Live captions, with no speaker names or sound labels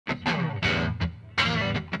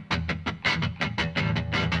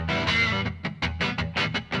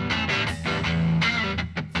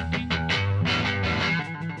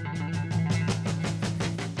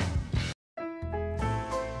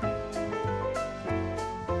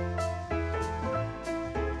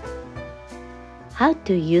How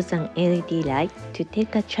to use an LED light to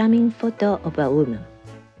take a charming photo of a woman.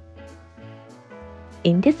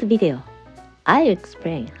 In this video, I'll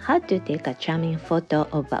explain how to take a charming photo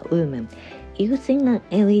of a woman using an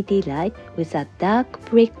LED light with a dark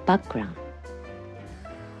brick background.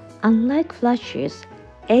 Unlike flashes,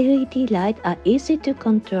 LED lights are easy to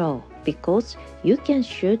control because you can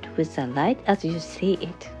shoot with the light as you see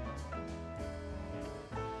it.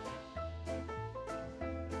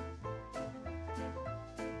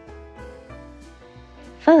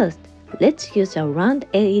 First, let's use a round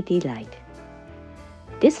LED light.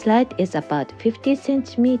 This light is about 50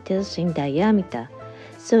 centimeters in diameter,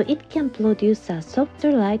 so it can produce a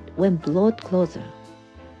softer light when brought closer.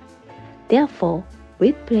 Therefore,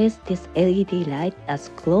 we place this LED light as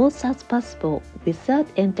close as possible without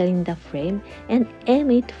entering the frame and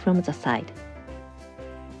aim it from the side.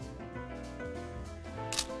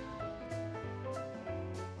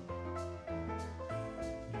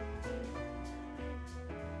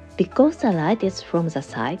 Because the light is from the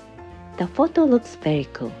side, the photo looks very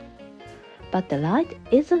cool. But the light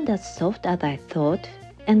isn't as soft as I thought,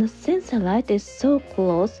 and since the light is so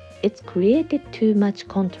close, it's created too much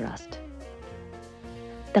contrast.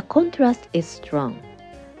 The contrast is strong,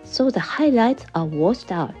 so the highlights are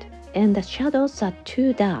washed out and the shadows are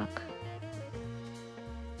too dark.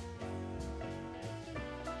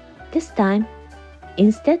 This time,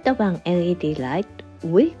 instead of an LED light,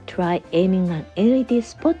 we try aiming an LED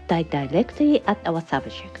spotlight directly at our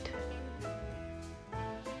subject.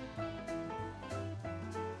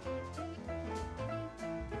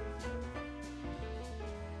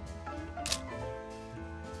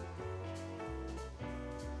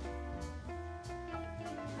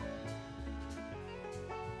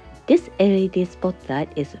 This LED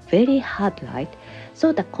spotlight is very hard light,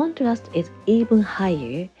 so the contrast is even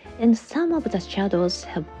higher and some of the shadows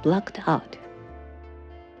have blacked out.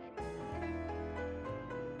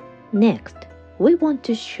 Next, we want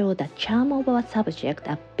to show the charm of our subject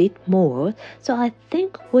a bit more, so I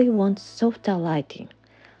think we want softer lighting.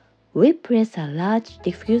 We place a large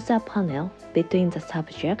diffuser panel between the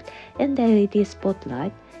subject and the LED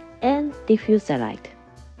spotlight and diffuse the light.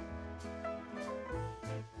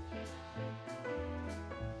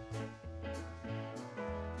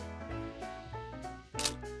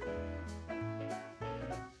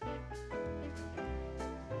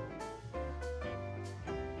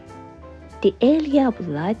 The area of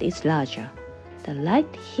light is larger, the light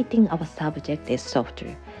hitting our subject is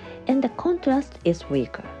softer, and the contrast is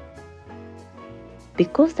weaker.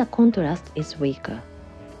 Because the contrast is weaker,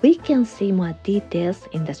 we can see more details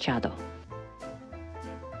in the shadow.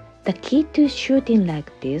 The key to shooting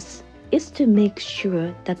like this is to make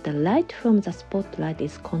sure that the light from the spotlight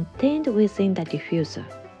is contained within the diffuser.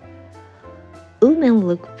 Women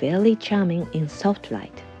look very charming in soft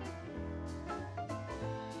light.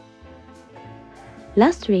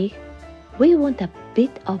 Lastly, we want a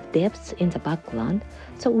bit of depth in the background,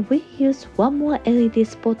 so we use one more LED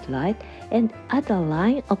spotlight and add a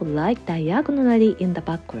line of light diagonally in the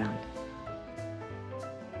background.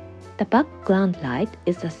 The background light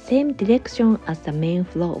is the same direction as the main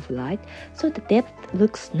flow of light, so the depth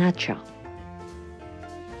looks natural.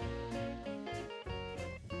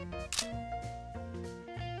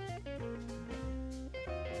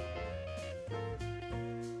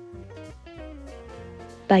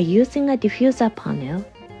 By using a diffuser panel,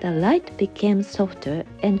 the light became softer,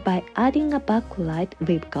 and by adding a backlight,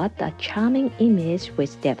 we've got a charming image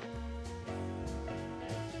with depth.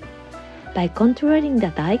 By controlling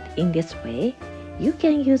the light in this way, you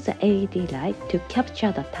can use the LED light to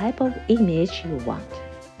capture the type of image you want.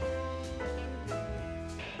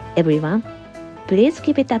 Everyone, please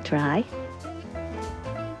give it a try.